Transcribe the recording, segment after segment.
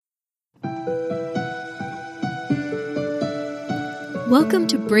Welcome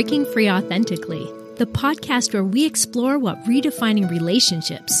to Breaking Free Authentically, the podcast where we explore what redefining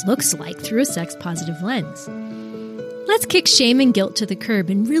relationships looks like through a sex-positive lens. Let's kick shame and guilt to the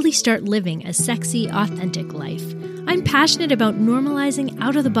curb and really start living a sexy, authentic life. I'm passionate about normalizing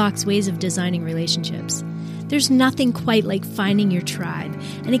out-of-the-box ways of designing relationships. There's nothing quite like finding your tribe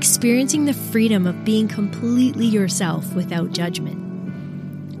and experiencing the freedom of being completely yourself without judgment.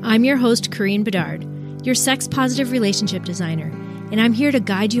 I'm your host, Corinne Bedard, your sex-positive relationship designer, and I'm here to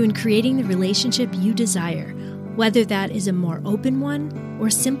guide you in creating the relationship you desire, whether that is a more open one or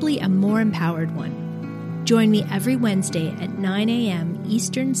simply a more empowered one. Join me every Wednesday at 9 a.m.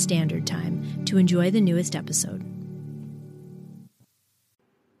 Eastern Standard Time to enjoy the newest episode.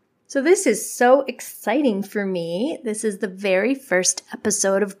 So this is so exciting for me. This is the very first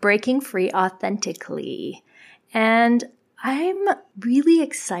episode of Breaking Free Authentically. And I'm really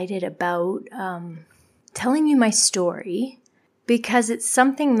excited about telling you my story, because it's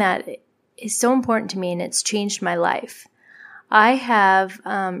something that is so important to me and it's changed my life. I have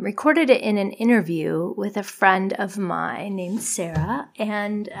recorded it in an interview with a friend of mine named Sarah,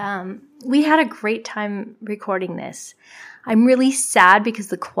 and we had a great time recording this. I'm really sad because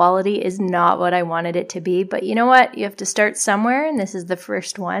the quality is not what I wanted it to be, but you know what? You have to start somewhere, and this is the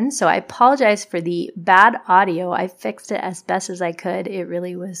first one, so I apologize for the bad audio. I fixed it as best as I could. It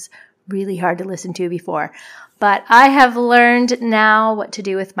really was really hard to listen to before. But I have learned now what to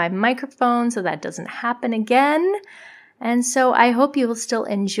do with my microphone so that doesn't happen again. And so I hope you will still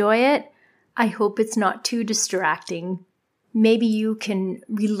enjoy it. I hope it's not too distracting. Maybe you can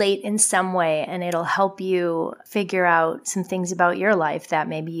relate in some way and it'll help you figure out some things about your life that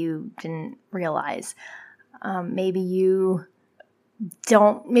maybe you didn't realize. Maybe you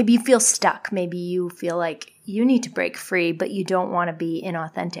feel stuck. Maybe you feel like you need to break free, but you don't want to be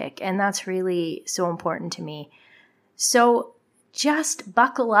inauthentic. And that's really so important to me. So just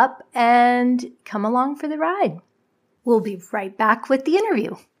buckle up and come along for the ride. We'll be right back with the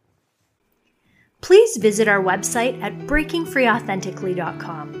interview. Please visit our website at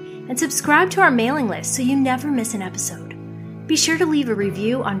breakingfreeauthentically.com and subscribe to our mailing list so you never miss an episode. Be sure to leave a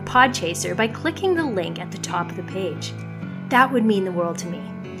review on Podchaser by clicking the link at the top of the page. That would mean the world to me.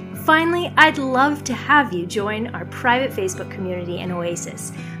 Finally, I'd love to have you join our private Facebook community and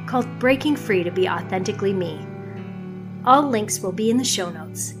oasis called Breaking Free to Be Authentically Me. All links will be in the show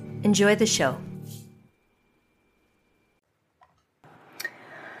notes. Enjoy the show.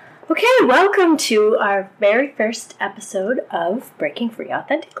 Okay, welcome to our very first episode of Breaking Free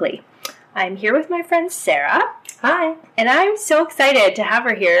Authentically. I'm here with my friend Sarah. Hi. And I'm so excited to have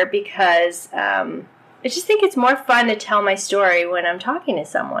her here because I just think it's more fun to tell my story when I'm talking to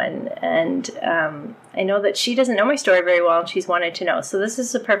someone. And I know that she doesn't know my story very well and she's wanted to know. So this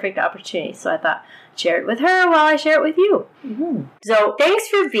is a perfect opportunity. So I thought I'd share it with her while I share it with you. Mm-hmm. So thanks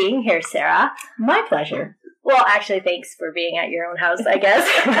for being here, Sarah. My pleasure. Well, actually, thanks for being at your own house, I guess.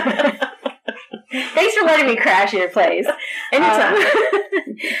 Thanks for letting me crash your place. Anytime.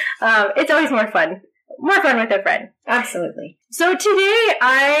 It's always more fun. More fun with a friend. Absolutely. So today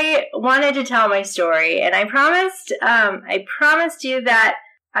I wanted to tell my story, and I promised you that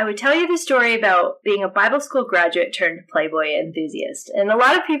I would tell you the story about being a Bible school graduate turned Playboy enthusiast. And a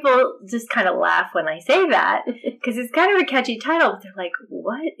lot of people just kind of laugh when I say that because it's kind of a catchy title, but they're like,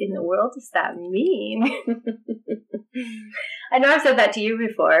 what in the world does that mean? I know I've said that to you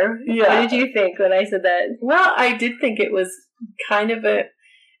before. Yeah. What did you think when I said that? Well, I did think it was kind of a,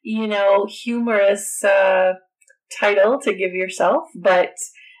 humorous title to give yourself, but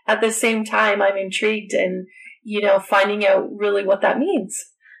at the same time, I'm intrigued and, finding out really what that means.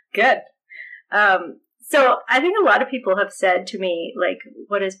 Good. So I think a lot of people have said to me, like,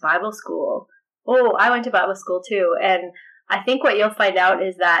 what is Bible school? Oh, I went to Bible school too. And I think what you'll find out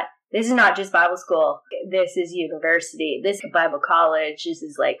is that this is not just Bible school. This is university. This is Bible college. This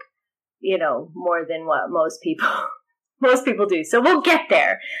is like, more than what most people do. So we'll get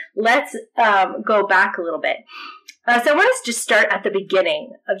there. Let's go back a little bit. So I want to just start at the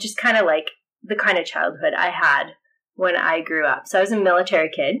beginning of just kind of like the kind of childhood I had when I grew up. So I was a military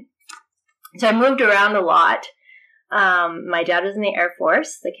kid. So I moved around a lot. My dad was in the Air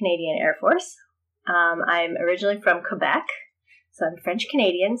Force, the Canadian Air Force. I'm originally from Quebec. So I'm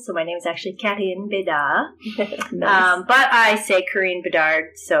French-Canadian, so my name is actually Corinne Bedard. Nice. But I say Corinne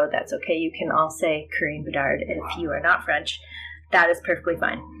Bedard, so that's okay. You can all say Corinne Bedard if you are not French. That is perfectly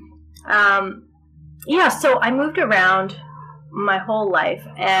fine. So I moved around my whole life,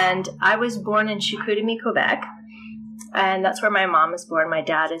 and I was born in Chicoutimi, Quebec, and that's where my mom was born. My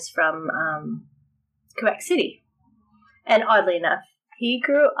dad is from Quebec City, and oddly enough, He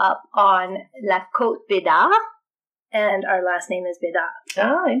grew up on La Côte Bédard, and our last name is Bédard.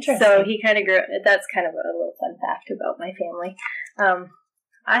 Oh, interesting. So he kind of grew. That's kind of a little fun fact about my family.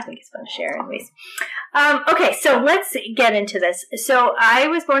 I think it's fun to share anyways. Okay, so let's get into this. So I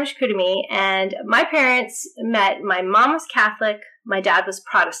was born in Chicoutimi, and my parents met. My mom was Catholic. My dad was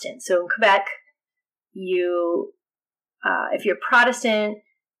Protestant. So in Quebec, if you're Protestant,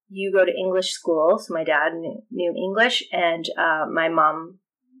 you go to English school. So my dad knew English, and my mom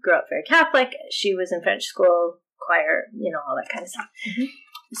grew up very Catholic. She was in French school, choir, all that kind of stuff. Mm-hmm.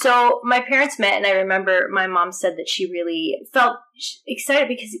 So my parents met, and I remember my mom said that she really felt excited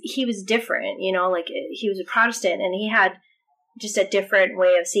because he was different, like he was a Protestant, and he had just a different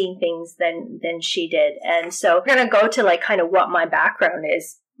way of seeing things than she did. And so we're going to go to like kind of what my background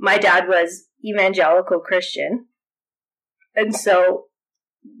is. My dad was evangelical Christian, and so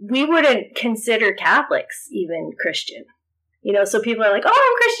we wouldn't consider Catholics even Christian. So people are like, oh,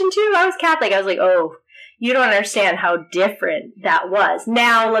 I'm Christian too. I was Catholic. I was like, oh, you don't understand how different that was.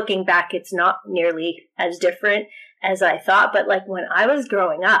 Now, looking back, it's not nearly as different as I thought. But like when I was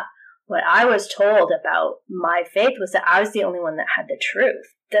growing up, what I was told about my faith was that I was the only one that had the truth.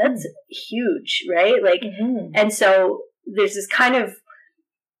 That's huge, right? Like, mm-hmm. And so there's this kind of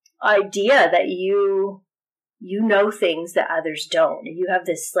idea that you know things that others don't. You have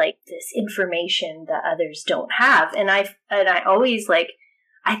this information that others don't have. And I always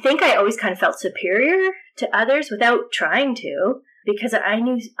I think I always kind of felt superior to others without trying to, because I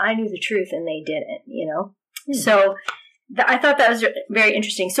knew the truth and they didn't, Mm. So I thought that was very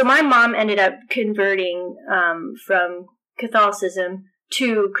interesting. So my mom ended up converting from Catholicism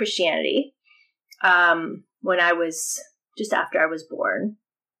to Christianity when I was just after I was born.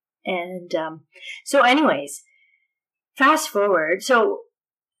 And so anyways, fast forward. So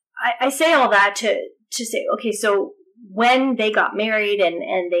I say all that to say, okay, so when they got married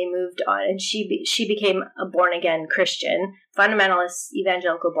and they moved on, and she became a born-again Christian, fundamentalist,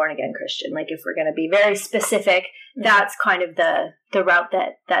 evangelical born-again Christian. Like if we're going to be very specific, mm-hmm. That's kind of the route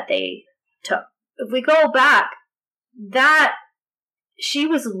that they took. If we go back, that she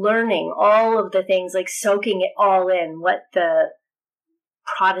was learning all of the things, like soaking it all in, what the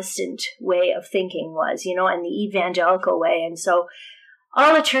Protestant way of thinking was, and the evangelical way. And so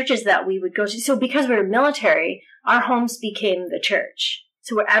all the churches that we would go to, so because we were military, our homes became the church.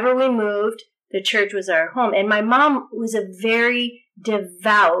 So wherever we moved, the church was our home. And my mom was a very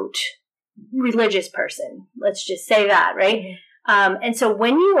devout religious person. Let's just say that, right? Mm-hmm. And so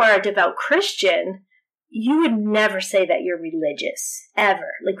when you are a devout Christian, you would never say that you're religious,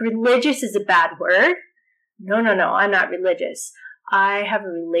 ever. Like religious is a bad word. No, I'm not religious. I have a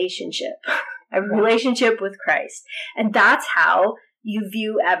relationship. A relationship with Christ. And that's how you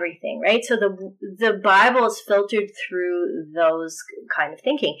view everything, right? So the Bible is filtered through those kind of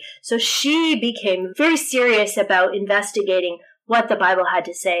thinking. So she became very serious about investigating what the Bible had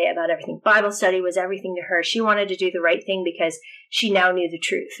to say about everything. Bible study was everything to her. She wanted to do the right thing because she now knew the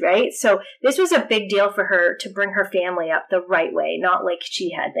truth, right? So this was a big deal for her to bring her family up the right way, not like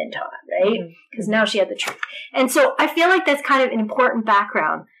she had been taught, right? Because mm-hmm. Now she had the truth. And so I feel like that's kind of an important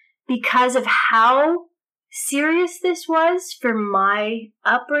background because of how serious this was for my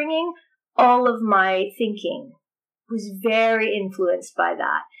upbringing. All of my thinking was very influenced by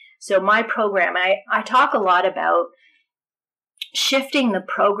that. So my program, I talk a lot about shifting the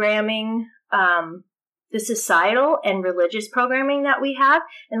programming, the societal and religious programming that we have.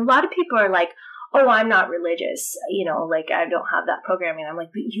 And a lot of people are like, oh, I'm not religious, like I don't have that programming. I'm like,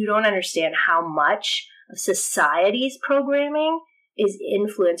 but you don't understand how much of society's programming is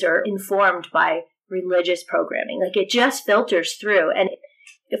influenced or informed by religious programming. Like it just filters through. And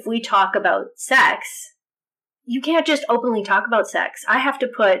if we talk about sex, you can't just openly talk about sex. I have to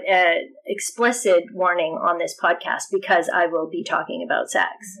put an explicit warning on this podcast because I will be talking about sex,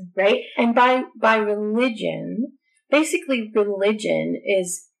 right? And by religion, basically religion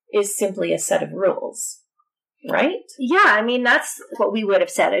is simply a set of rules, right? Yeah, I mean, that's what we would have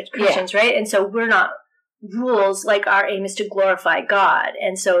said as Christians, right? And so we're not rules, like our aim is to glorify God.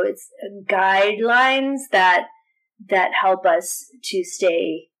 And so it's guidelines that help us to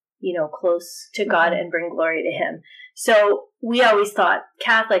stay, close to God and bring glory to Him. So we always thought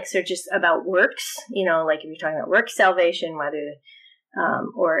Catholics are just about works, like if you're talking about work salvation, whether,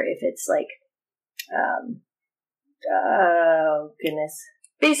 or if it's like, oh goodness.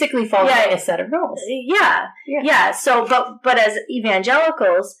 Basically following a set of rules. Yeah. So, but as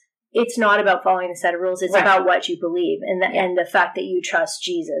evangelicals, it's not about following a set of rules. It's about what you believe and the fact that you trust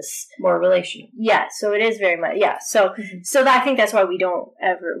Jesus. More relational. Yeah. So it is very much, So, I think that's why we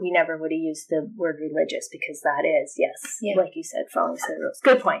never would have used the word religious, because that is, like you said, following a set of rules.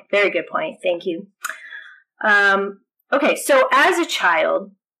 Good point. Very good point. Thank you. Okay. So as a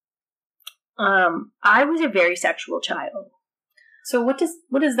child, I was a very sexual child. So what does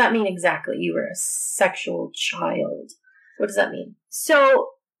that mean exactly? You were a sexual child. What does that mean?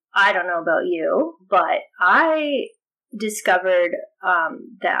 So I don't know about you, but I discovered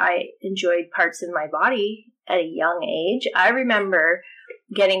that I enjoyed parts of my body at a young age. I remember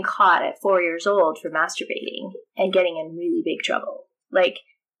getting caught at 4 years old for masturbating and getting in really big trouble. Like,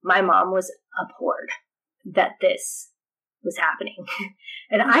 my mom was abhorred that this was happening.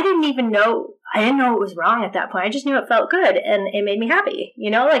 And I didn't know it was wrong at that point. I just knew it felt good and it made me happy.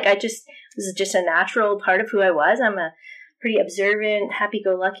 Like, it was just a natural part of who I was. I'm a pretty observant,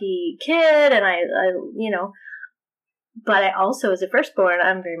 happy-go-lucky kid, and I but I also, as a firstborn,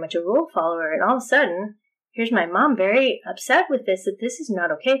 I'm very much a rule follower, and all of a sudden, here's my mom very upset with this, that this is not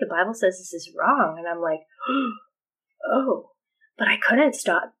okay. The Bible says this is wrong, and I'm like, oh, but I couldn't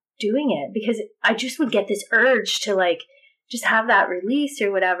stop doing it, because I just would get this urge to, like, just have that release or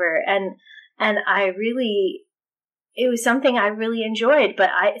whatever, and it was something I really enjoyed,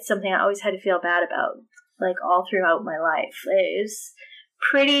 but it's something I always had to feel bad about. Like, all throughout my life. It was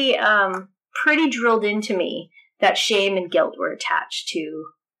pretty drilled into me that shame and guilt were attached to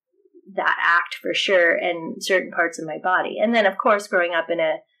that act, for sure, and certain parts of my body. And then, of course, growing up in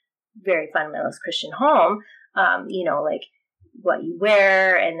a very fundamentalist Christian home, like what you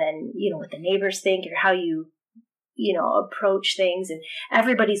wear, and then, what the neighbors think, or how you approach things, and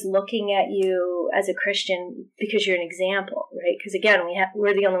everybody's looking at you as a Christian because you're an example, right? Because again,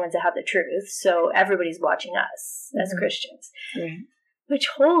 we're the only ones that have the truth, so everybody's watching us as Christians. Right. Which,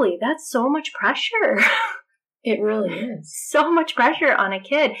 holy, that's so much pressure. It really is. So much pressure on a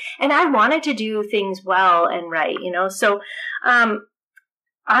kid. And I wanted to do things well and right, So,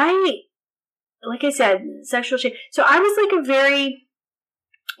 like I said, sexual shame. So I was like a very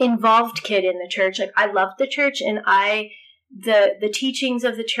involved kid in the church. Like, I loved the church, and the teachings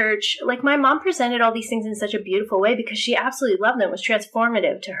of the church, like, my mom presented all these things in such a beautiful way because she absolutely loved them. It was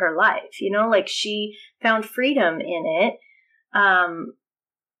transformative to her life, like, she found freedom in it.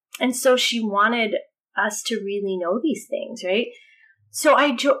 And so she wanted us to really know these things, right? So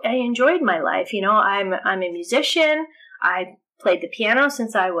I enjoyed my life. I'm a musician. I played the piano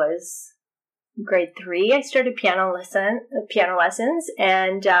since I was grade 3. I started piano lessons,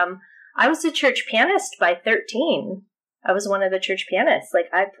 and I was a church pianist by 13. I was one of the church pianists. Like,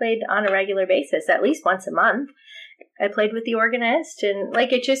 I played on a regular basis, at least once a month. I played with the organist, and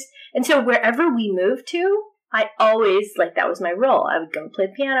and so wherever we moved to, I always, like, that was my role. I would go play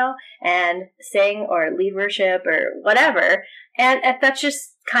the piano and sing or lead worship or whatever, and that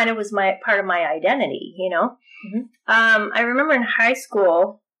just kind of was my part of my identity, I remember in high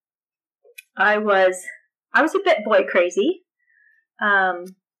school, I was a bit boy crazy,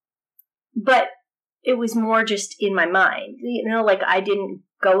 but it was more just in my mind. Like, I didn't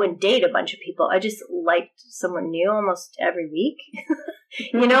go and date a bunch of people. I just liked someone new almost every week.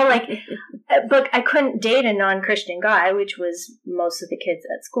 But I couldn't date a non-Christian guy, which was most of the kids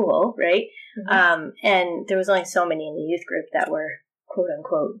at school, right? Mm-hmm. And there was only so many in the youth group that were, quote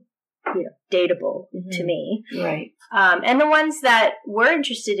unquote, dateable to me. Right. And the ones that were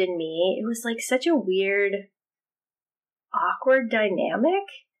interested in me, it was like such a weird, awkward dynamic,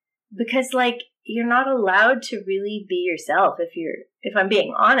 because, like, you're not allowed to really be yourself if I'm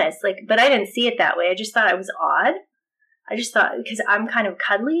being honest, like, but I didn't see it that way. I just thought I was odd. I just thought, because I'm kind of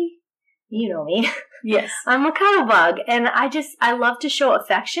cuddly, you know me. Yes. I'm a cuddle bug, and I love to show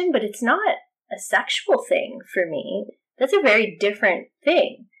affection, but it's not a sexual thing for me. That's a very different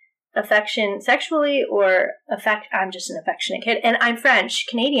thing. Affection sexually or I'm just an affectionate kid, and I'm French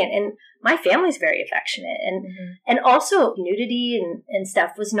Canadian, and my family's very affectionate, and also nudity and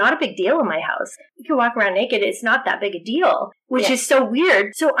stuff was not a big deal in my house. You can walk around naked, it's not that big a deal, which is so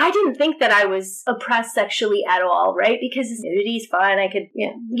weird. So I didn't think that I was oppressed sexually at all, right? Because nudity is fine. I could,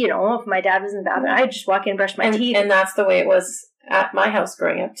 if my dad was in the bathroom, I'd just walk in and brush my teeth. And that's the way it was at my house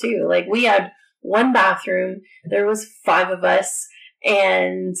growing up too. Like, we had one bathroom, there was 5 of us,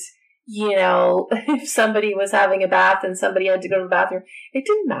 and if somebody was having a bath and somebody had to go to the bathroom, it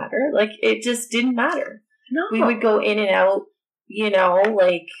didn't matter. Like, it just didn't matter. No. We would go in and out,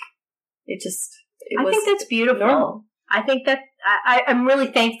 like, I think that's beautiful. Normal. I think that I'm really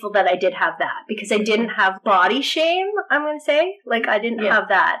thankful that I did have that, because I didn't have body shame, I'm going to say. Like, I didn't have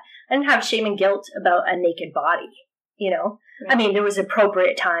that. I didn't have shame and guilt about a naked body. I mean, there was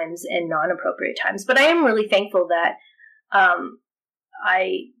appropriate times and non-appropriate times, but I am really thankful that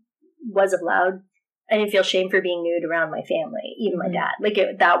I was allowed. I didn't feel shame for being nude around my family, even my dad. Like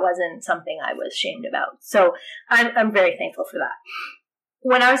that wasn't something I was shamed about. So I'm very thankful for that.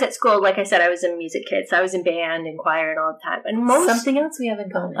 When I was at school, like I said, I was a music kid, so I was in band and choir and all the time. And something else we have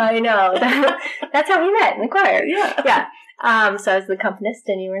in common. I know. That's how we met, in the choir. Yeah. So I was the accompanist,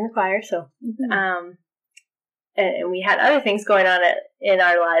 and you were in the choir. So, and we had other things going on in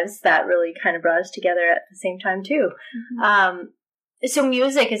our lives that really kind of brought us together at the same time too. So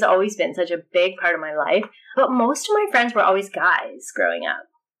music has always been such a big part of my life, but most of my friends were always guys growing up.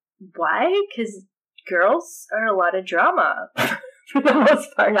 Why? Because girls are a lot of drama. For the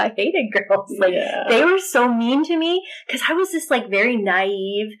most part, I hated girls. They were so mean to me because I was this very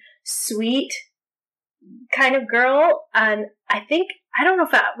naive, sweet kind of girl. And I don't know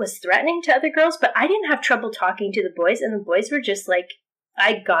if I was threatening to other girls, but I didn't have trouble talking to the boys. And the boys were just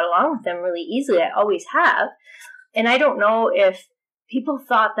I got along with them really easily. I always have. And I don't know if people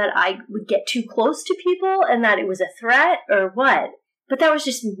thought that I would get too close to people and that it was a threat or what. But that was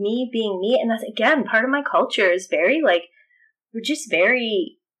just me being me. And that's, again, part of my culture is very we're just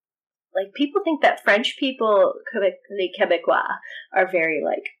very, people think that French people, les Québécois, are very,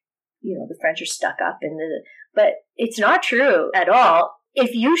 the French are stuck up but it's not true at all.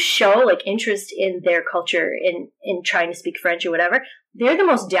 If you show, interest in their culture, in trying to speak French or whatever, they're the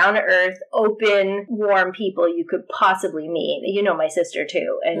most down-to-earth, open, warm people you could possibly meet. You know my sister,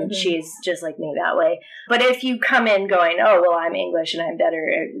 too, and she's just like me that way. But if you come in going, oh, well, I'm English and I'm better,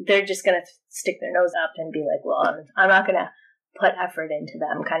 they're just going to stick their nose up and be like, well, I'm not going to put effort into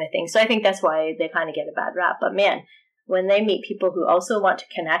them kind of thing. So I think that's why they kind of get a bad rap. But man, when they meet people who also want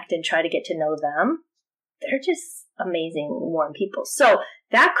to connect and try to get to know them, they're just amazing, warm people. So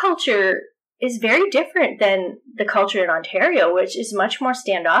that culture is very different than the culture in Ontario, which is much more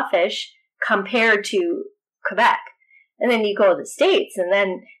standoffish compared to Quebec. And then you go to the States, and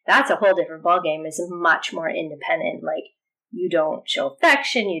then that's a whole different ballgame. It's much more independent. You don't show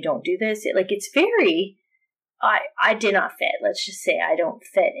affection, you don't do this. It's very... I did not fit. Let's just say I don't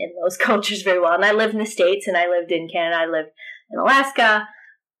fit in those cultures very well. And I lived in the States, and I lived in Canada. I lived in Alaska,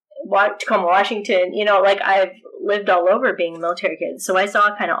 Tacoma, Washington. I've lived all over being a military kid. So I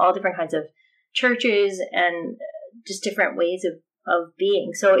saw kind of all different kinds of churches and just different ways of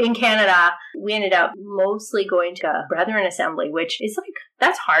being. So in Canada, we ended up mostly going to a Brethren Assembly, which is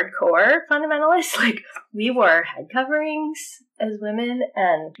that's hardcore fundamentalist. We wore head coverings as women,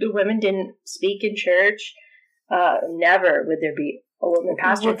 and the women didn't speak in church. Never would there be a woman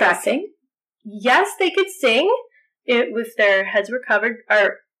pastor. Would they sing? Yes, they could sing if their heads were covered.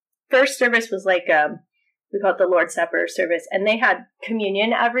 Our first service was we call it the Lord's Supper service, and they had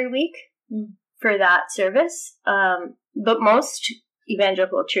communion every week for that service. But most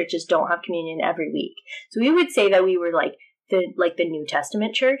evangelical churches don't have communion every week. So we would say that we were the New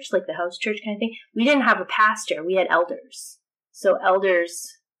Testament church, the house church kind of thing. We didn't have a pastor. We had elders. So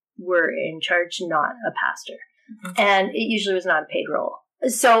elders were in charge, not a pastor. And it usually was not a paid role.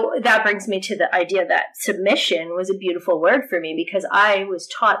 So that brings me to the idea that submission was a beautiful word for me, because I was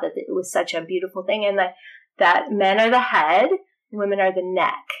taught that it was such a beautiful thing, and that men are the head, women are the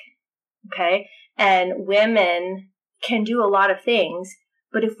neck. Okay? And women can do a lot of things,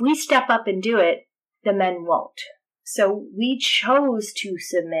 but if we step up and do it, the men won't. So we chose to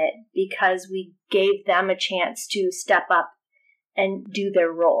submit because we gave them a chance to step up and do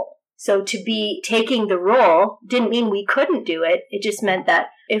their role. So to be taking the role didn't mean we couldn't do it. It just meant that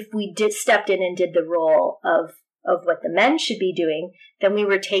if we stepped in and did the role of what the men should be doing, then we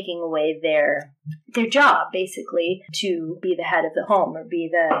were taking away their job, basically, to be the head of the home or be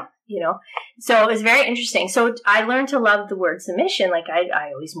the, So it was very interesting. So I learned to love the word submission. I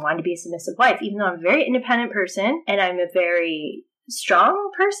always wanted to be a submissive wife, even though I'm a very independent person and I'm a very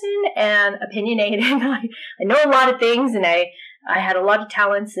strong person and opinionated. I know a lot of things, and I had a lot of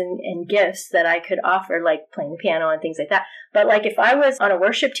talents and gifts that I could offer, like playing the piano and things like that. But if I was on a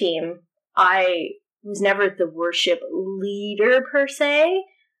worship team, I was never the worship leader per se.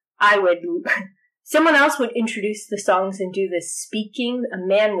 Someone else would introduce the songs and do the speaking. A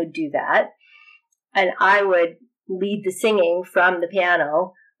man would do that. And I would lead the singing from the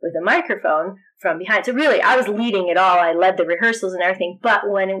piano with a microphone from behind. So really, I was leading it all. I led the rehearsals and everything. But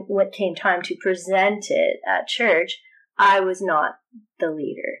when it came time to present it at church, I was not the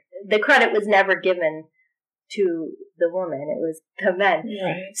leader. The credit was never given to the woman. It was the men.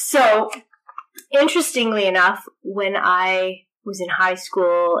 Right. So, interestingly enough, when I was in high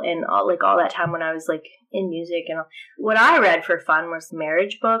school and all that time when I was in music, and what I read for fun was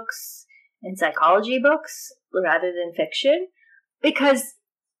marriage books and psychology books. rather than fiction, because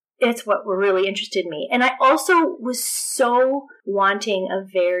it's what really interested me. And I also was so wanting a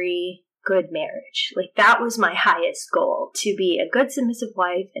very good marriage. Like, that was my highest goal, to be a good submissive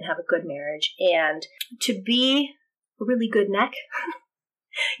wife and have a good marriage and to be a really good neck,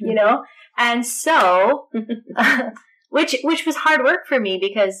 you know? And so, which was hard work for me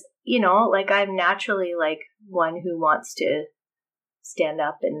because, you know, like, I'm naturally like one who wants to stand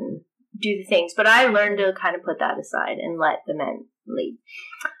up and do the things, but I learned to kind of put that aside and let the men lead.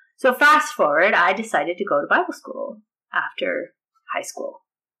 So fast forward, I decided to go to Bible school after high school.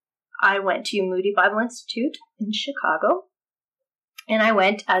 I went to Moody Bible Institute in Chicago, and I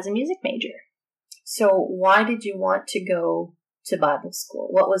went as a music major. So why did you want to go to Bible school?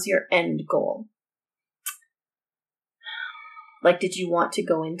 What was your end goal? Like, did you want to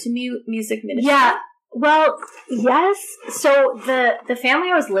go into music ministry? Yeah. Well, yes. So the family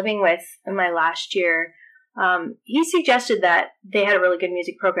I was living with in my last year, he suggested that they had a really good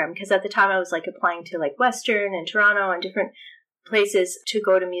music program because at the time I was like applying to like Western and Toronto and different places to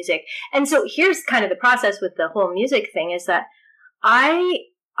go to music. And so here's kind of the process with the whole music thing is that I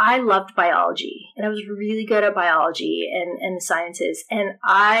loved biology and I was really good at biology and the sciences, and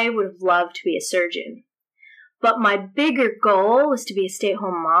I would have loved to be a surgeon. But my bigger goal was to be a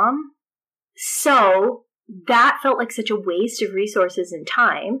stay-at-home mom. So that felt like such a waste of resources and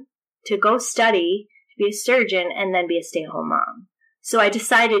time to go study, to be a surgeon, and then be a stay-at-home mom. So I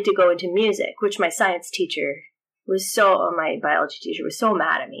decided to go into music, which my science teacher my biology teacher was so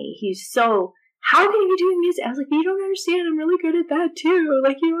mad at me. He's so, how can you be doing music? I was like, you don't understand. I'm really good at that too.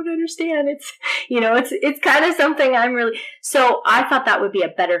 Like, you don't understand. It's, you know, it's kind of something so I thought that would be a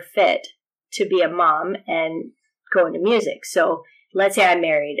better fit to be a mom and go into music. So let's say I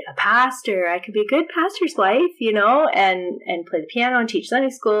married a pastor, I could be a good pastor's wife, you know, and play the piano and teach Sunday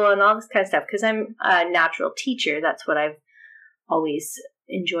school and all this kind of stuff. Because I'm a natural teacher. That's what I've always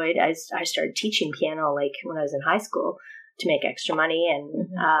enjoyed. I started teaching piano like when I was in high school to make extra money. And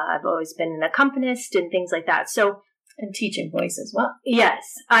I've always been an accompanist and things like that. So, and teaching voice as well.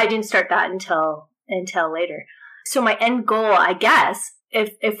 Yes. I didn't start that until later. So my end goal, I guess,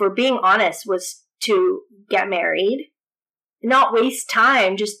 if we're being honest, was to get married, not waste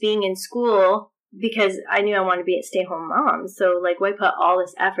time just being in school because I knew I wanted to be a stay-at-home mom. So like, why put all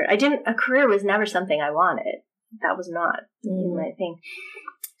this effort? A career was never something I wanted. That was not my thing.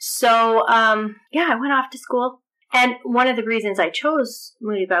 So, I went off to school. And one of the reasons I chose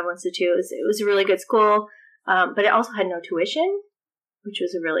Moody Bible Institute is it was a really good school, but it also had no tuition, which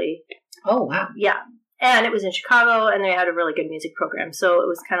was a really... Oh, wow. Yeah. And it was in Chicago, and they had a really good music program. So it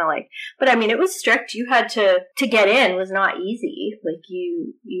was kind of like, but I mean, it was strict. You had to get in was not easy. Like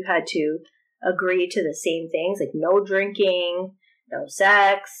you had to agree to the same things, like no drinking, no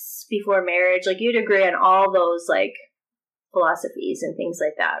sex before marriage. Like you'd agree on all those like philosophies and things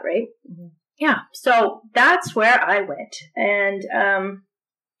like that, right? Mm-hmm. Yeah. So that's where I went. And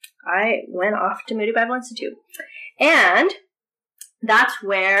I went off to Moody Bible Institute. And that's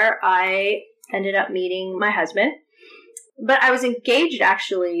where I ended up meeting my husband. But I was engaged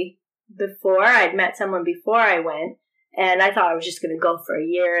actually before. I'd met someone before I went, and I thought I was just going to go for a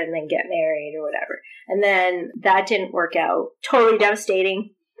year and then get married or whatever. And then that didn't work out. Totally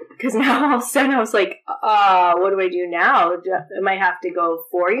devastating, because now all of a sudden I was like, what do I do now? I might have to go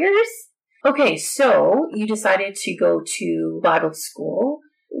 4 years? Okay, so you decided to go to Bible school.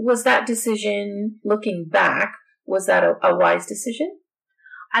 Was that decision, looking back, was that a wise decision?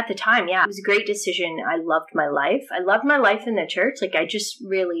 At the time, yeah. It was a great decision. I loved my life. I loved my life in the church. Like,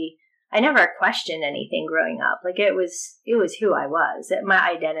 I never questioned anything growing up. Like, it was who I was. My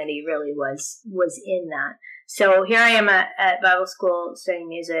identity really was in that. So here I am at Bible school studying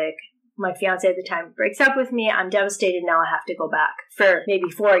music. My fiance at the time breaks up with me. I'm devastated. Now I have to go back for maybe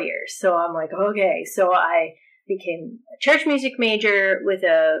 4 years. So I'm like, okay. So I became a church music major with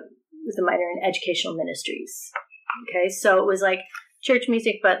a minor in educational ministries. Okay. So it was like church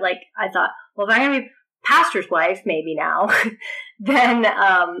music, but like I thought, well, if I'm going to be pastor's wife maybe now, then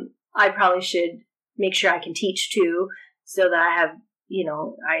I probably should make sure I can teach too, so that I have,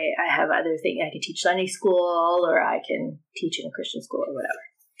 I have other things. I can teach Sunday school, or I can teach in a Christian school or whatever.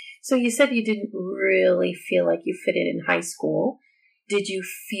 So you said you didn't really feel like you fitted in high school. Did you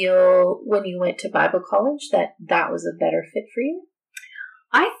feel when you went to Bible college that was a better fit for you?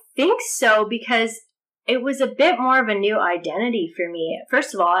 I think so, because it was a bit more of a new identity for me.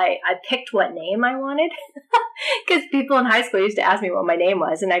 First of all, I picked what name I wanted, because people in high school used to ask me what my name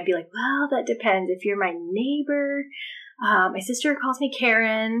was, and I'd be like, well, that depends. If you're my neighbor, my sister calls me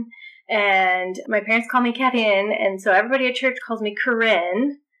Karen, and my parents call me Kevin, and so everybody at church calls me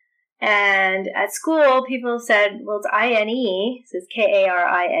Corinne. And at school, people said, well, it's I-N-E. So it's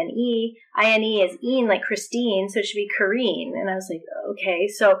K-A-R-I-N-E. I-N-E is Ian, like Christine, so it should be Kareen. And I was like, okay.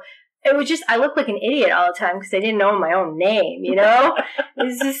 So it was just, I looked like an idiot all the time because I didn't know my own name, you know?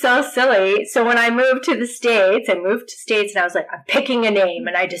 This is so silly. So when I moved to the States, and I was like, I'm picking a name.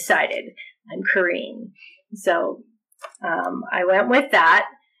 And I decided I'm Kareen. So I went with that.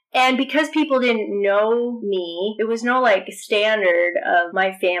 And because people didn't know me, it was no like standard of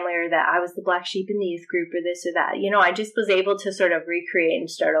my family or that I was the black sheep in the youth group or this or that. You know, I just was able to sort of recreate and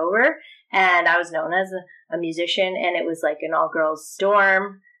start over. And I was known as a musician, and it was like an all-girls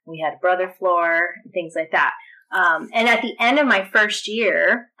dorm. We had a brother floor and things like that. And at the end of my first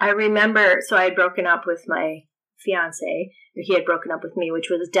year, I remember, so I had broken up with my fiance. He had broken up with me, which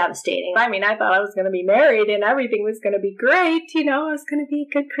was devastating. I mean, I thought I was going to be married and everything was going to be great. You know, I was going to be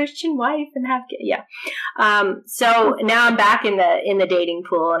a good Christian wife and have kids. Yeah. So now I'm back in the dating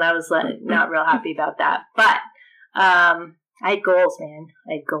pool, and I was not real happy about that. But I had goals, man.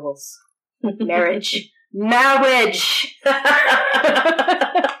 I had goals. Marriage.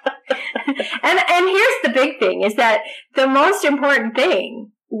 And here's the big thing, is that the most important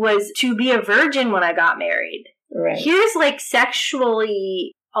thing was to be a virgin when I got married. Right. Here's like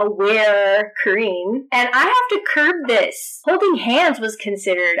sexually aware Kareen, and I have to curb this. Holding hands was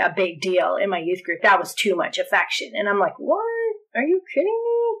considered a big deal in my youth group. That was too much affection. And I'm like, what? Are you kidding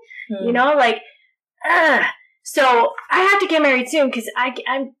me? You know, like, so I have to get married soon because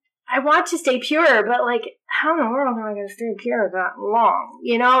I want to stay pure, but like, how in the world am I going to stay pure that long?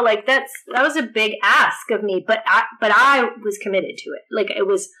 You know, like that was a big ask of me, but I was committed to it. Like it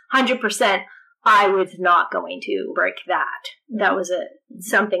was 100%. I was not going to break that. That was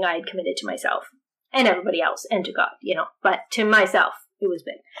something I had committed to myself and everybody else and to God, you know, but to myself, it was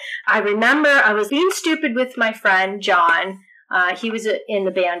big. I remember I was being stupid with my friend, John. He was in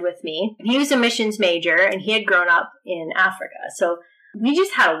the band with me. He was a missions major, and he had grown up in Africa. So we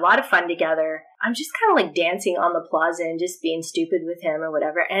just had a lot of fun together. I'm just kind of like dancing on the plaza and just being stupid with him or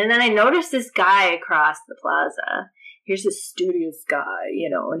whatever. And then I noticed this guy across the plaza. Here's this studious guy, you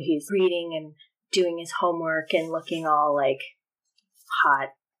know, and he's reading and doing his homework and looking all like hot.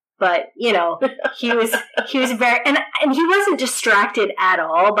 But, you know, he was very, and he wasn't distracted at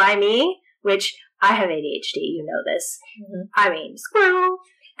all by me, which I have ADHD, you know this. Mm-hmm. I mean, squirrel.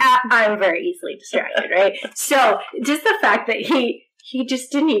 I'm very easily distracted, right? So just the fact that he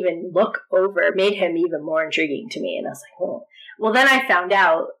just didn't even look over made him even more intriguing to me. And I was like, oh. Well, then I found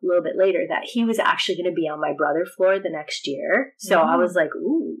out a little bit later that he was actually going to be on my brother floor the next year. So I was like,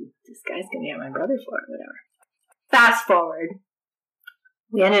 ooh, this guy's going to be on my brother floor or whatever. Fast forward.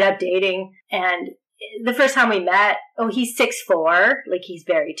 We ended up dating. And the first time we met, he's 6'4", like he's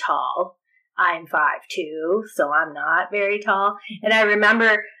very tall. I'm 5'2", so I'm not very tall. And I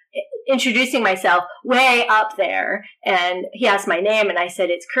remember introducing myself way up there. And he asked my name, and I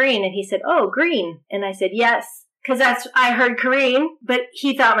said, it's Kareen. And he said, oh, Green. And I said, yes. Because I heard Kareen, but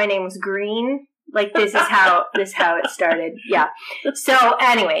he thought my name was Green. Like this is how it started. Yeah. So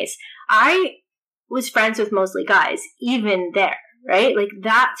anyways, I was friends with mostly guys, even there, right? Like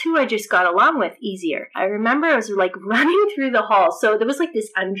that's who I just got along with easier. I remember I was like running through the hall. So there was like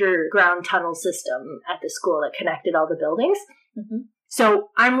this underground tunnel system at the school that connected all the buildings. Mm-hmm. So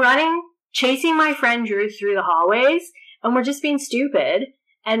I'm running, chasing my friend Drew through the hallways, and we're just being stupid.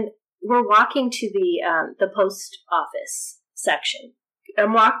 And we're walking to the post office section.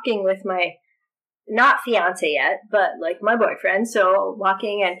 I'm walking with my, not fiance yet, but like my boyfriend. So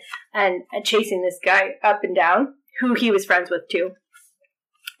walking and chasing this guy up and down, who he was friends with too.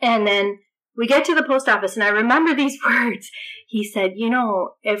 And then we get to the post office, and I remember these words. He said, you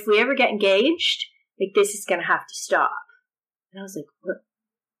know, if we ever get engaged, like this is going to have to stop. And I was like, what?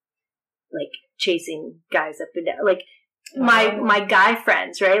 Like chasing guys up and down, like my guy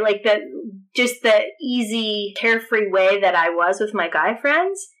friends, right? Like just the easy, carefree way that I was with my guy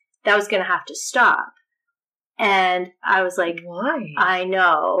friends, that was going to have to stop. And I was like, why? I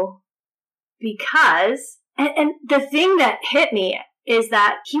know. Because, and the thing that hit me is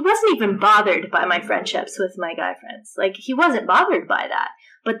that he wasn't even bothered by my friendships with my guy friends. Like, he wasn't bothered by that.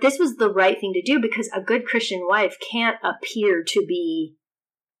 But this was the right thing to do, because a good Christian wife can't appear to be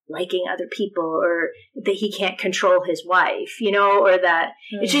liking other people, or that he can't control his wife, you know, or that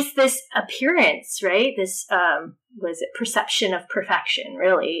it's just this appearance, right? This, perception of perfection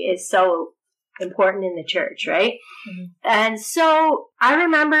really is so important in the church, right? Mm-hmm. And so I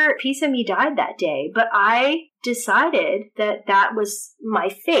remember a piece of me died that day, but I decided that that was my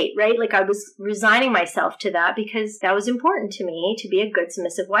fate, right? Like I was resigning myself to that because that was important to me to be a good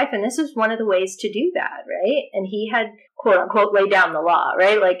submissive wife. And this was one of the ways to do that, right? And he had, quote unquote, laid down the law,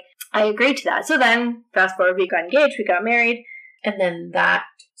 right? Like I agreed to that. So then fast forward, we got engaged, we got married. And then that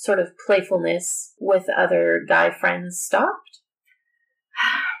sort of playfulness with other guy friends stopped?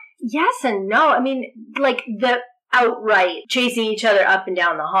 Yes and no. I mean, like the outright chasing each other up and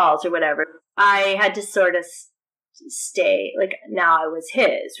down the halls or whatever. I had to sort of stay, like now I was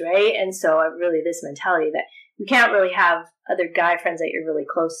his, right? And so I really this mentality that you can't really have other guy friends that you're really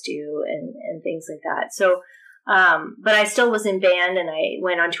close to and things like that. So, but I still was in band and I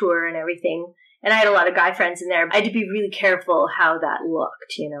went on tour and everything. And I had a lot of guy friends in there. I had to be really careful how that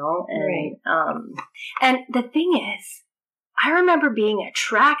looked, you know? And, right. And the thing is, I remember being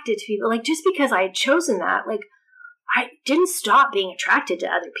attracted to people, like just because I had chosen that, like I didn't stop being attracted to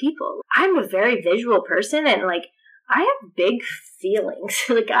other people. I'm a very visual person and like I have big feelings.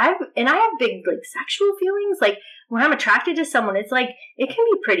 I have big like sexual feelings. Like when I'm attracted to someone, it's like it can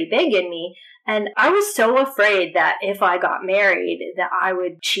be pretty big in me. And I was so afraid that if I got married that I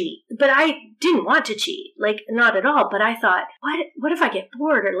would cheat. But I didn't want to cheat. Like not at all. But I thought, what if I get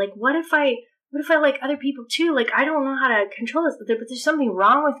bored? Or like what if I like other people too? Like I don't know how to control this, but there's something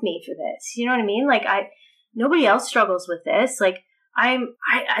wrong with me for this. You know what I mean? Like nobody else struggles with this. Like I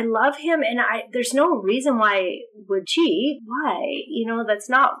love him and there's no reason why I would cheat. Why? You know, that's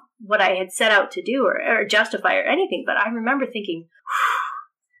not what I had set out to do or justify or anything. But I remember thinking,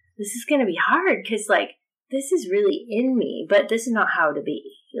 this is going to be hard because like, this is really in me, but this is not how to be.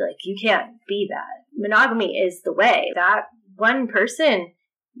 Like, you can't be that. Monogamy is the way. That one person,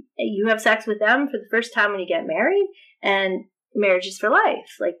 you have sex with them for the first time when you get married and marriage is for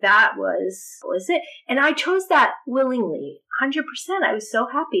life. Like that was it. And I chose that willingly, 100%. I was so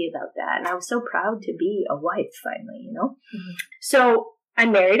happy about that. And I was so proud to be a wife finally, you know? Mm-hmm. So I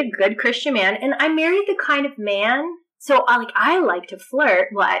married a good Christian man and I married the kind of man. So I like to flirt.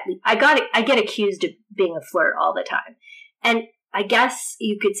 Well, I get accused of being a flirt all the time. And I guess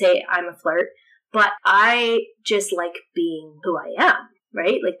you could say I'm a flirt, but I just like being who I am.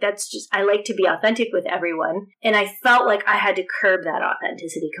 Right? Like that's just, I like to be authentic with everyone. And I felt like I had to curb that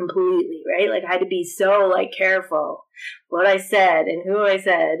authenticity completely, right? Like I had to be so like careful what I said and who I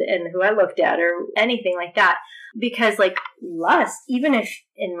said and who I looked at or anything like that. Because like lust, even if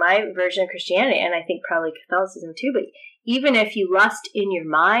in my version of Christianity, and I think probably Catholicism too, but even if you lust in your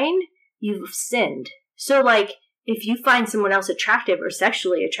mind, you've sinned. So like if you find someone else attractive or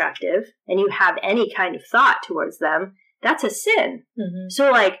sexually attractive and you have any kind of thought towards them, that's a sin. Mm-hmm.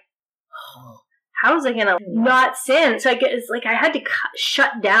 So like, how was I going to not sin? So it's like I had to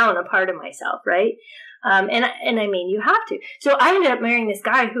shut down a part of myself, right? And I mean, you have to. So I ended up marrying this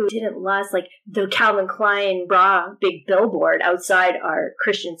guy who didn't lust, like the Calvin Klein bra big billboard outside our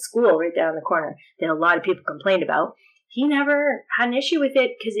Christian school right down the corner that a lot of people complained about. He never had an issue with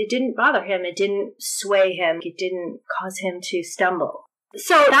it because it didn't bother him. It didn't sway him. It didn't cause him to stumble.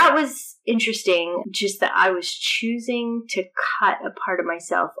 So that was interesting, just that I was choosing to cut a part of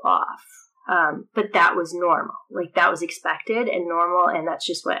myself off. But that was normal. Like that was expected and normal, and that's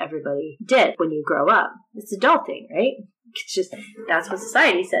just what everybody did when you grow up. It's adulting, right? It's just, that's what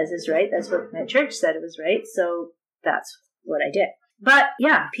society says is right. That's what my church said it was right. So that's what I did. But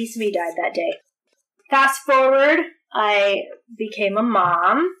yeah, piece of me died that day. Fast forward, I became a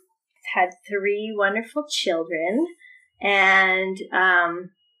mom, had 3 wonderful children. And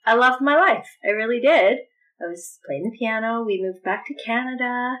I loved my life. I really did. I was playing the piano. We moved back to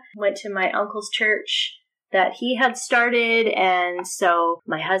Canada, went to my uncle's church that he had started. And so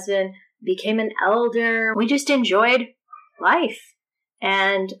my husband became an elder. We just enjoyed life.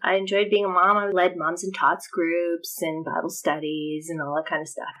 And I enjoyed being a mom. I led moms and tots groups and Bible studies and all that kind of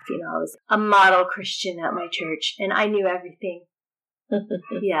stuff. You know, I was a model Christian at my church and I knew everything.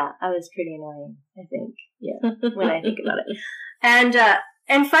 Yeah, I was pretty annoying, I think. Yeah, when I think about it.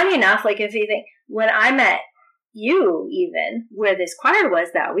 And funny enough, like if you think, when I met you, even where this choir was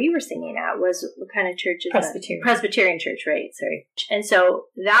that we were singing at was what kind of church is Presbyterian. Presbyterian church, right? Sorry. And so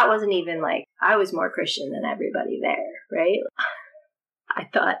that wasn't even like, I was more Christian than everybody there, right? I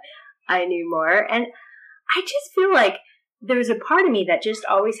thought I knew more. And I just feel like there was a part of me that just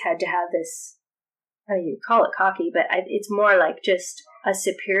always had to have this, I mean, you call it cocky, but it's more like just a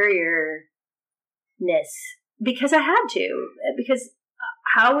superiorness because I had to. Because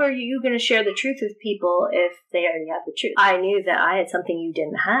how are you going to share the truth with people if they already have the truth? I knew that I had something you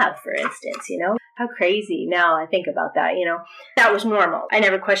didn't have, for instance, you know? How crazy. Now I think about that, that was normal. I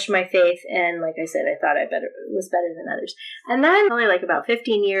never questioned my faith. And like I said, I thought was better than others. And then probably like about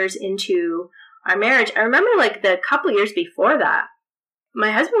 15 years into our marriage, I remember like the couple years before that, my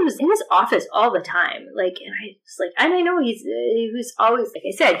husband was in his office all the time. Like, and I was like, and I know he was always, like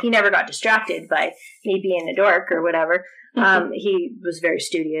I said, he never got distracted by me being a dork or whatever. He was very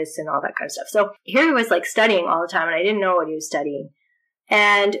studious and all that kind of stuff. So here he was like studying all the time, and I didn't know what he was studying.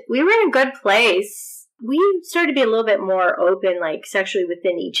 And we were in a good place. We started to be a little bit more open, like sexually with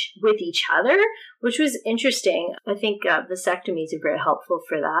each other, which was interesting. I think vasectomies are very helpful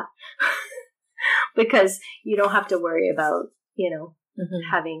for that because you don't have to worry about,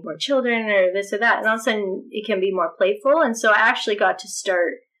 having more children or this or that. And all of a sudden it can be more playful. And so I actually got to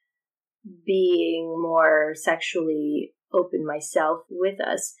start being more sexually open myself with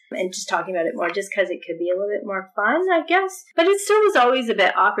us and just talking about it more just because it could be a little bit more fun, I guess. But it still was always a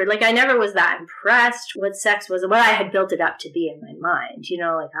bit awkward. Like I never was that impressed what sex was, what I had built it up to be in my mind.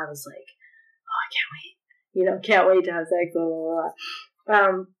 Like I was like, oh, I can't wait. Can't wait to have sex, blah, blah,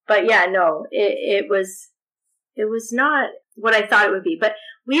 blah. But yeah, no, it was not what I thought it would be. But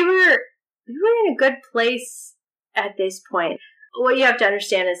we were in a good place at this point. What you have to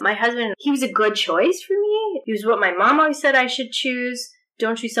understand is my husband, he was a good choice for me. He was what my mom always said I should choose.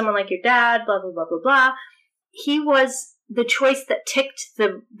 Don't choose someone like your dad, blah, blah, blah, blah, blah. He was the choice that ticked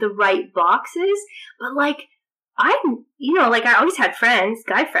the right boxes. But like, I always had friends,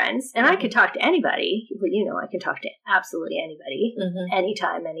 guy friends, and I could talk to anybody. Well, I can talk to absolutely anybody,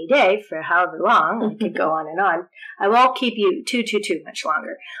 anytime, any day, for however long. I could go on and on. I won't keep you too much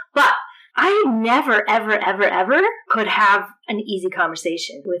longer. But I never, ever, ever, ever could have an easy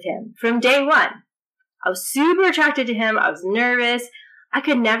conversation with him from day one. I was super attracted to him. I was nervous. I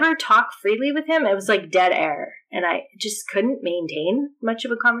could never talk freely with him. It was like dead air. And I just couldn't maintain much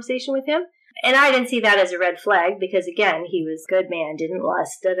of a conversation with him. And I didn't see that as a red flag because, again, he was a good man, didn't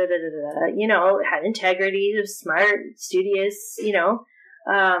lust, had integrity, was smart, studious,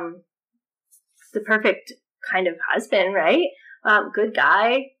 the perfect kind of husband, right? Good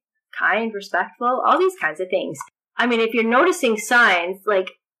guy, kind, respectful, all these kinds of things. I mean, if you're noticing signs,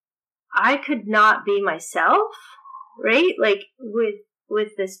 like, I could not be myself, right? Like,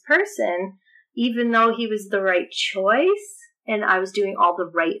 with this person, even though he was the right choice and I was doing all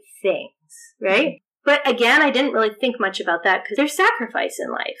the right things, right? But again, I didn't really think much about that because there's sacrifice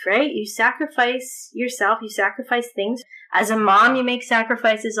in life, right? You sacrifice yourself, you sacrifice things. As a mom, you make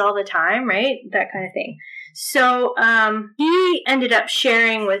sacrifices all the time, right? That kind of thing. So he ended up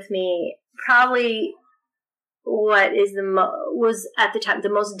sharing with me probably what was at the time the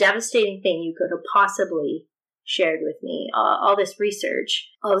most devastating thing you could have possibly shared with me. All this research,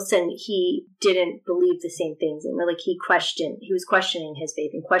 all of a sudden he didn't believe the same things, and like he was questioning his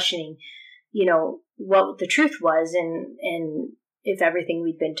faith and questioning, what the truth was, and if everything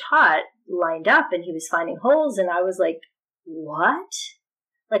we'd been taught lined up, and he was finding holes, and I was like, what?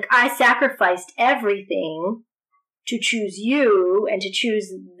 Like, I sacrificed everything to choose you and to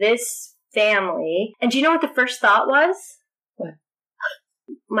choose this family. And do you know what the first thought was? What?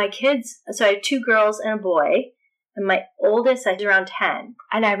 My kids, so I had 2 girls and a boy, and my oldest, I was around 10.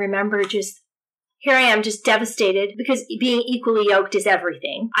 And I remember here I am just devastated because being equally yoked is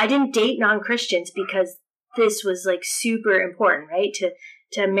everything. I didn't date non-Christians because this was like super important, right?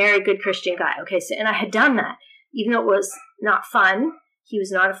 To marry a good Christian guy. Okay, so, and I had done that, even though it was not fun. He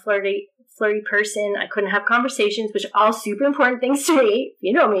was not a flirty person. I couldn't have conversations, which are all super important things to me.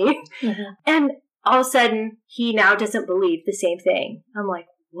 You know me. Mm-hmm. And all of a sudden, he now doesn't believe the same thing. I'm like,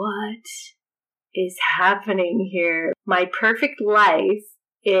 what is happening here? My perfect life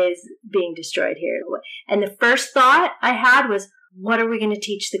is being destroyed here. And the first thought I had was, what are we going to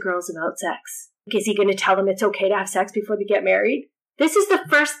teach the girls about sex? Is he going to tell them it's okay to have sex before they get married? This is the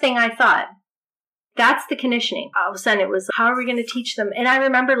first thing I thought. That's the conditioning. All of a sudden it was, how are we going to teach them? And I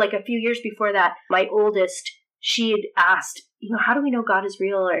remember like a few years before that, my oldest, she had asked, how do we know God is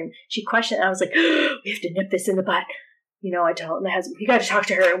real? And she questioned, and I was like, we have to nip this in the butt. I told my husband, we got to talk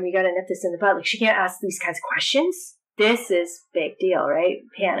to her and we got to nip this in the butt. Like, she can't ask these kinds of questions. This is big deal, right?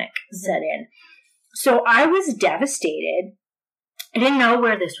 Panic set in. So I was devastated. I didn't know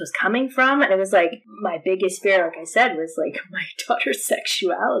where this was coming from. And it was like, my biggest fear, like I said, was like my daughter's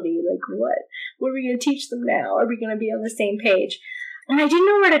sexuality. Like, what are we going to teach them now? Are we going to be on the same page? And I didn't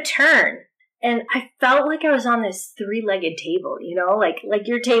know where to turn. And I felt like I was on this 3-legged table, like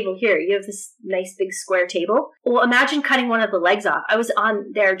your table here. You have this nice big square table. Well, imagine cutting one of the legs off. I was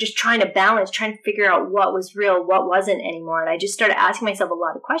on there just trying to balance, trying to figure out what was real, what wasn't anymore. And I just started asking myself a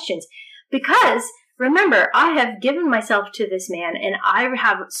lot of questions because remember, I have given myself to this man and I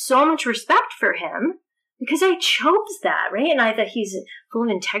have so much respect for him because I chose that, right? And I thought he's full of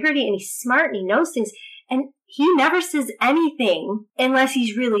integrity and he's smart and he knows things. And he never says anything unless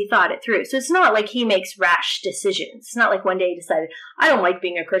he's really thought it through. So it's not like he makes rash decisions. It's not like one day he decided, I don't like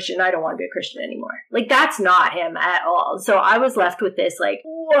being a Christian. I don't want to be a Christian anymore. Like, that's not him at all. So I was left with this, like,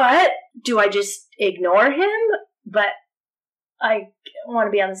 what? Do I just ignore him? But I want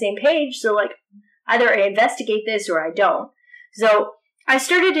to be on the same page. So, like, either I investigate this or I don't. So I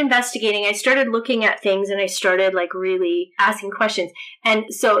started investigating, I started looking at things, and I started like really asking questions. And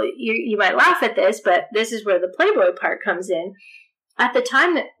so you might laugh at this, but this is where the Playboy part comes in. At the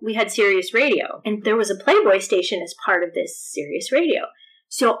time that we had Sirius Radio, and there was a Playboy station as part of this Sirius Radio.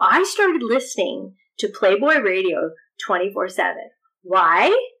 So I started listening to Playboy Radio 24/7.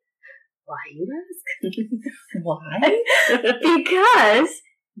 Why? Why, you ask? Why? Because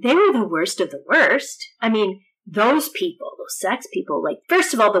they were the worst of the worst. I mean, those people, those sex people, like,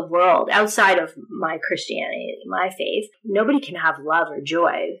 first of all, the world outside of my Christianity, my faith, nobody can have love or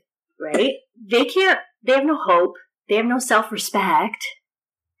joy, right? They have no hope. They have no self-respect.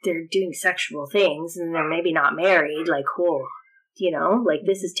 They're doing sexual things and they're maybe not married. Like, oh, like,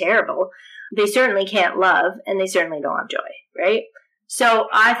 this is terrible. They certainly can't love and they certainly don't have joy, right? So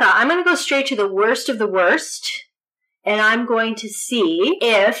I thought, I'm going to go straight to the worst of the worst. And I'm going to see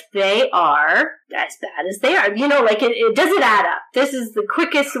if they are as bad as they are. Like, it doesn't add up. This is the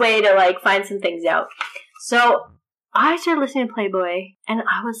quickest way to, like, find some things out. So I started listening to Playboy, and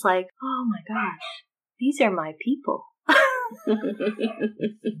I was like, oh my gosh, these are my people. I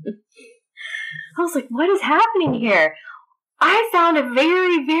was like, what is happening here? I found a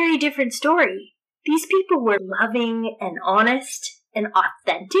very, very different story. These people were loving and honest and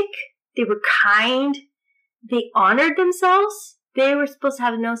authentic. They were kind. They honored themselves. They were supposed to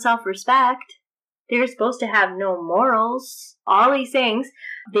have no self-respect. They were supposed to have no morals. All these things.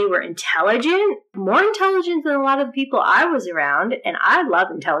 They were intelligent, more intelligent than a lot of the people I was around. And I love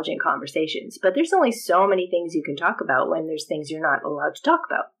intelligent conversations. But there's only so many things you can talk about when there's things you're not allowed to talk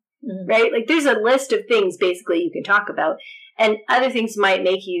about. Mm-hmm. Right? Like, there's a list of things basically you can talk about. And other things might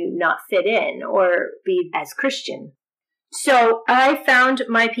make you not fit in or be as Christian. So I found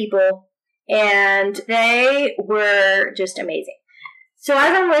my people. And they were just amazing. So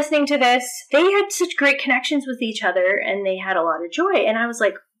as I'm listening to this, they had such great connections with each other and they had a lot of joy. And I was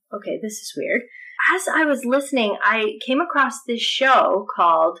like, okay, this is weird. As I was listening, I came across this show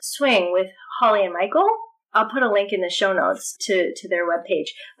called Swing with Holli and Michael. I'll put a link in the show notes to their webpage.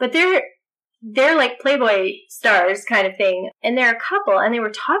 But they're like Playboy stars kind of thing. And they're a couple and they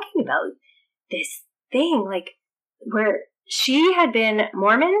were talking about this thing, like, where she had been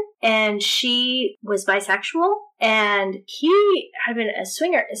Mormon and she was bisexual and he had been a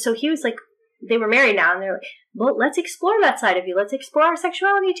swinger. So he was like, they were married now and they're like, well, let's explore that side of you. Let's explore our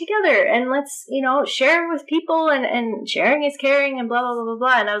sexuality together and let's, share with people and sharing is caring and blah, blah, blah, blah,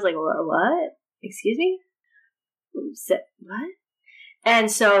 blah. And I was like, what? Excuse me? What?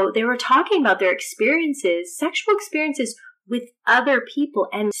 And so they were talking about their experiences, sexual experiences with other people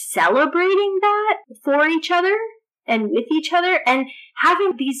and celebrating that for each other. And with each other and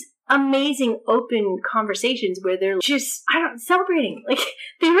having these amazing open conversations where they're just, celebrating. Like,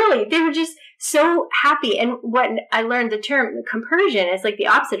 they were just so happy. And what I learned, the term compersion is like the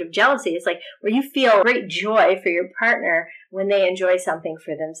opposite of jealousy. It's like where you feel great joy for your partner when they enjoy something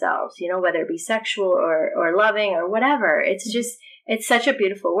for themselves, whether it be sexual or loving or whatever. It's such a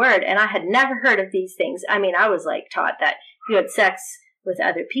beautiful word. And I had never heard of these things. I mean, I was like taught that if you had sex with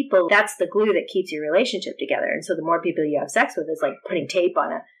other people, that's the glue that keeps your relationship together. And so the more people you have sex with is like putting tape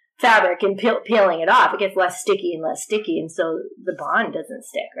on a fabric and peeling it off. It gets less sticky and less sticky, and so the bond doesn't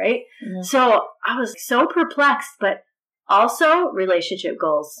stick, right? Mm-hmm. So I was so perplexed, but also relationship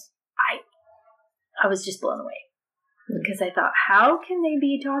goals. I was just blown away. Because I thought, how can they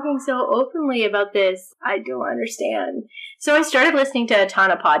be talking so openly about this? I don't understand. So I started listening to a ton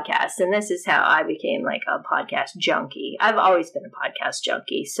of podcasts, and this is how I became like a podcast junkie. I've always been a podcast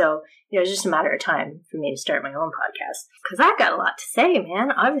junkie, so it's just a matter of time for me to start my own podcast. Because I've got a lot to say,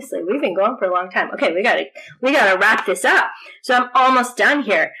 man. Obviously, we've been going for a long time. Okay, we gotta wrap this up. So I'm almost done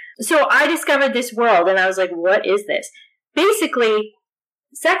here. So I discovered this world, and I was like, what is this? Basically,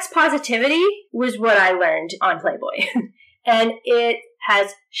 sex positivity was what I learned on Playboy. And it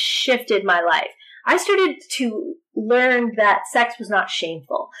has shifted my life. I started to learn that sex was not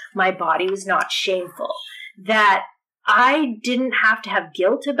shameful. My body was not shameful. That I didn't have to have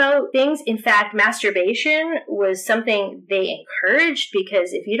guilt about things. In fact, masturbation was something they encouraged,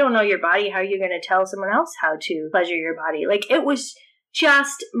 because if you don't know your body, how are you going to tell someone else how to pleasure your body? Like, it was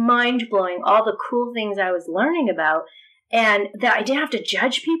just mind-blowing, all the cool things I was learning about, and that I didn't have to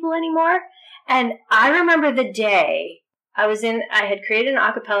judge people anymore. And I remember the day I had created an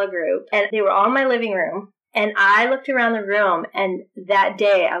accapella group, and they were all in my living room, and I looked around the room, and that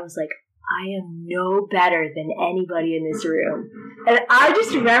day I was like, I am no better than anybody in this room. And I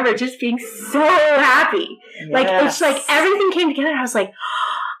just remember just being so happy. Yes. Like, it's like everything came together. I was like,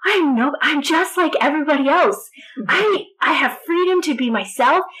 I'm just like everybody else. I have freedom to be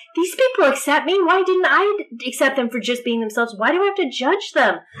myself. These people accept me. Why didn't I accept them for just being themselves? Why do I have to judge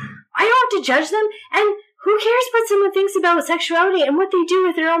them? I don't have to judge them. And who cares what someone thinks about sexuality and what they do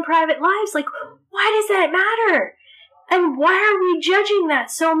with their own private lives? Like, why does that matter? And why are we judging that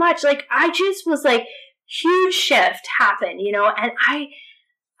so much? Like, I just was like, huge shift happened, and I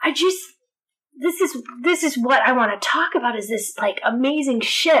just, this is what I want to talk about, is this like amazing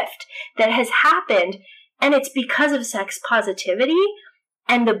shift that has happened. And it's because of sex positivity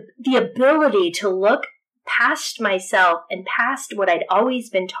and the ability to look past myself and past what I'd always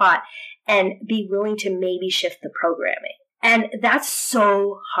been taught and be willing to maybe shift the programming. And that's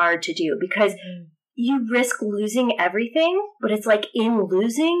so hard to do because you risk losing everything, but it's like in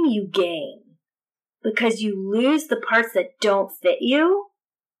losing, you gain. Because you lose the parts that don't fit you,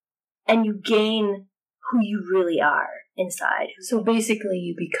 and you gain who you really are inside. So basically,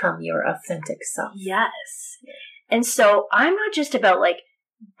 you become your authentic self. Yes. And so I'm not just about like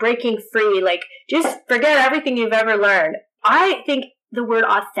breaking free, like just forget everything you've ever learned. I think the word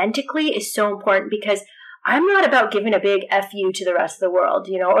authentically is so important because I'm not about giving a big F you to the rest of the world,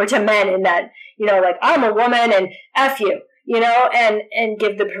 or to men in that, like I'm a woman and F you, and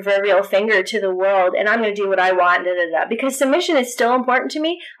give the proverbial finger to the world and I'm going to do what I want, because submission is still important to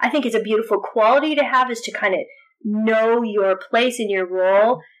me. I think it's a beautiful quality to have, is to kind of know your place in your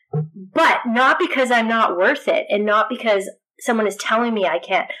role, but not because I'm not worth it and not because someone is telling me I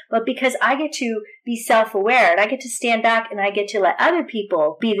can't, but because I get to be self-aware and I get to stand back and I get to let other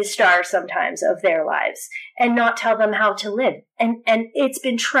people be the star sometimes of their lives and not tell them how to live. And it's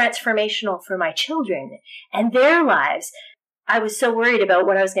been transformational for my children and their lives. I was so worried about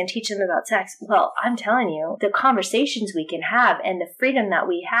what I was going to teach them about sex. Well, I'm telling you, the conversations we can have and the freedom that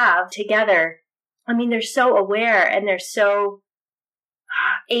we have together, I mean, they're so aware and they're so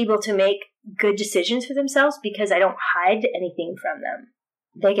able to make good decisions for themselves because I don't hide anything from them.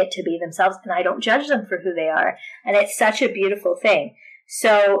 They get to be themselves and I don't judge them for who they are. And it's such a beautiful thing.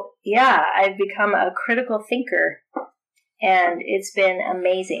 So yeah, I've become a critical thinker and it's been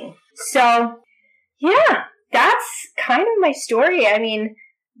amazing. So yeah, that's kind of my story. I mean,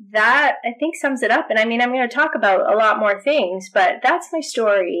 that I think sums it up. And I mean, I'm going to talk about a lot more things, but that's my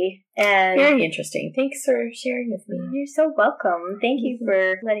story. And very interesting. Thanks for sharing with me. You're so welcome. Thank you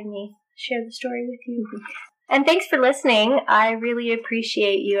for letting me share the story with you. And thanks for listening. I really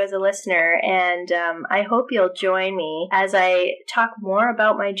appreciate you as a listener. And I hope you'll join me as I talk more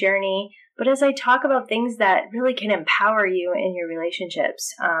about my journey, but as I talk about things that really can empower you in your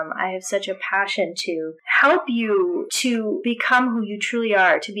relationships. I have such a passion to help you to become who you truly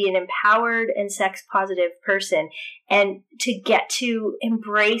are, to be an empowered and sex-positive person, and to get to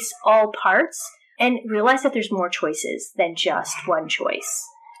embrace all parts and realize that there's more choices than just one choice.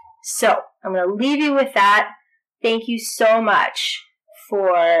 So I'm going to leave you with that. Thank you so much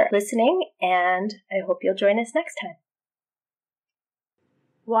for listening, and I hope you'll join us next time.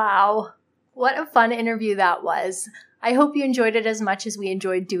 Wow. What a fun interview that was. I hope you enjoyed it as much as we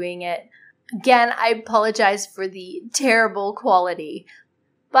enjoyed doing it. Again, I apologize for the terrible quality,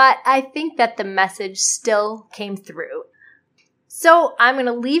 but I think that the message still came through. So I'm going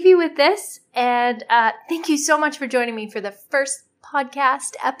to leave you with this, and thank you so much for joining me for the first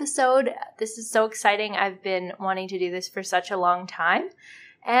podcast episode. This is so exciting. I've been wanting to do this for such a long time,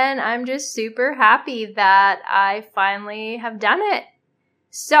 and I'm just super happy that I finally have done it.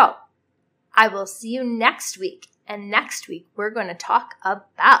 So I will see you next week, and next week we're going to talk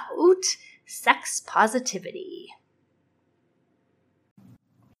about sex positivity.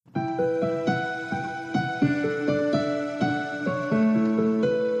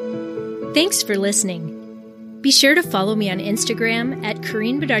 Thanks for listening. Be sure to follow me on Instagram at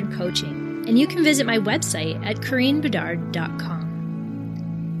Corinne Bedard Coaching, and you can visit my website at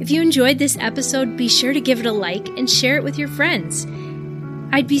CorinneBedard.com. If you enjoyed this episode, be sure to give it a like and share it with your friends.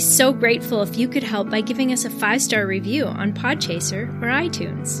 I'd be so grateful if you could help by giving us a 5-star review on Podchaser or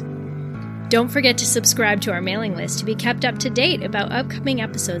iTunes. Don't forget to subscribe to our mailing list to be kept up to date about upcoming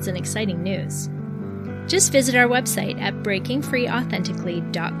episodes and exciting news. Just visit our website at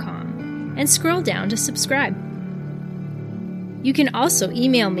breakingfreeauthentically.com and scroll down to subscribe. You can also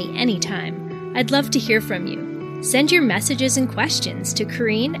email me anytime. I'd love to hear from you. Send your messages and questions to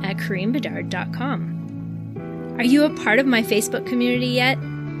Corrine@CorrineBedard.com. Are you a part of my Facebook community yet?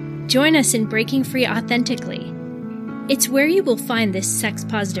 Join us in Breaking Free Authentically. It's where you will find this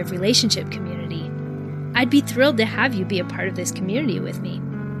sex-positive relationship community. I'd be thrilled to have you be a part of this community with me.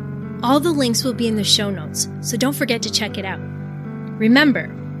 All the links will be in the show notes, so don't forget to check it out. Remember,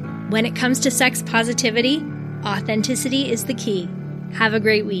 when it comes to sex positivity, authenticity is the key. Have a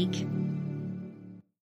great week.